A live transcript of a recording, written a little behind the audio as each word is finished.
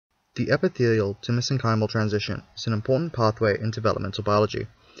The epithelial to mesenchymal transition is an important pathway in developmental biology.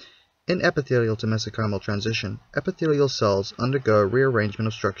 In epithelial to mesenchymal transition, epithelial cells undergo a rearrangement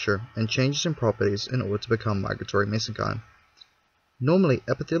of structure and changes in properties in order to become migratory mesenchyme. Normally,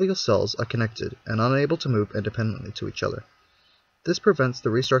 epithelial cells are connected and unable to move independently to each other. This prevents the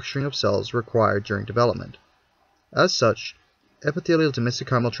restructuring of cells required during development. As such, epithelial to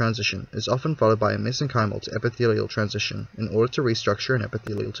mesenchymal transition is often followed by a mesenchymal to epithelial transition in order to restructure an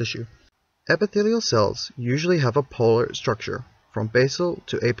epithelial tissue. Epithelial cells usually have a polar structure from basal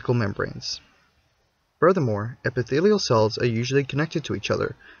to apical membranes. Furthermore, epithelial cells are usually connected to each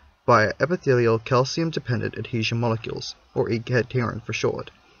other via epithelial calcium-dependent adhesion molecules, or E-adherent for short.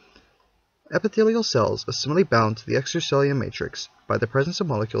 Epithelial cells are similarly bound to the extracellular matrix by the presence of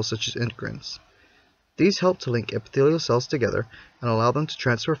molecules such as integrins. These help to link epithelial cells together and allow them to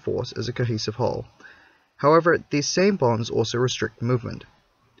transfer force as a cohesive whole. However, these same bonds also restrict movement.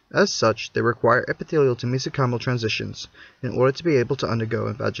 As such, they require epithelial to mesenchymal transitions in order to be able to undergo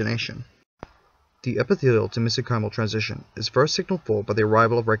invagination. The epithelial to mesenchymal transition is first signaled for by the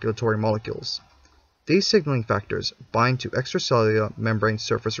arrival of regulatory molecules. These signaling factors bind to extracellular membrane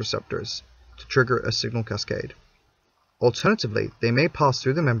surface receptors to trigger a signal cascade. Alternatively, they may pass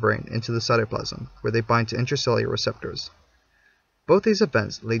through the membrane into the cytoplasm, where they bind to intracellular receptors. Both these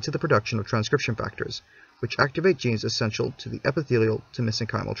events lead to the production of transcription factors, which activate genes essential to the epithelial to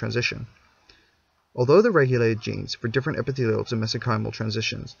mesenchymal transition. Although the regulated genes for different epithelial to mesenchymal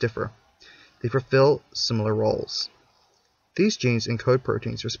transitions differ, they fulfill similar roles. These genes encode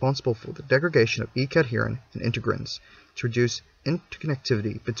proteins responsible for the degradation of E-cadherin and integrins to reduce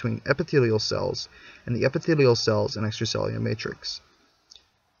interconnectivity between epithelial cells and the epithelial cells and extracellular matrix.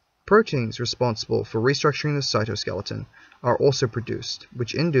 Proteins responsible for restructuring the cytoskeleton are also produced,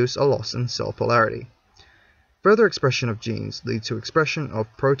 which induce a loss in cell polarity. Further expression of genes leads to expression of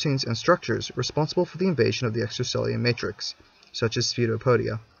proteins and structures responsible for the invasion of the extracellular matrix, such as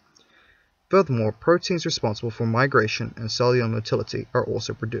pseudopodia. Furthermore, proteins responsible for migration and cellular motility are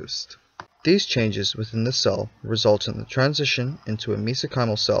also produced. These changes within the cell result in the transition into a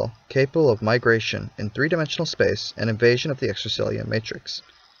mesenchymal cell capable of migration in three-dimensional space and invasion of the extracellular matrix.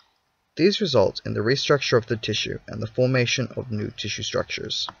 These result in the restructure of the tissue and the formation of new tissue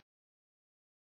structures.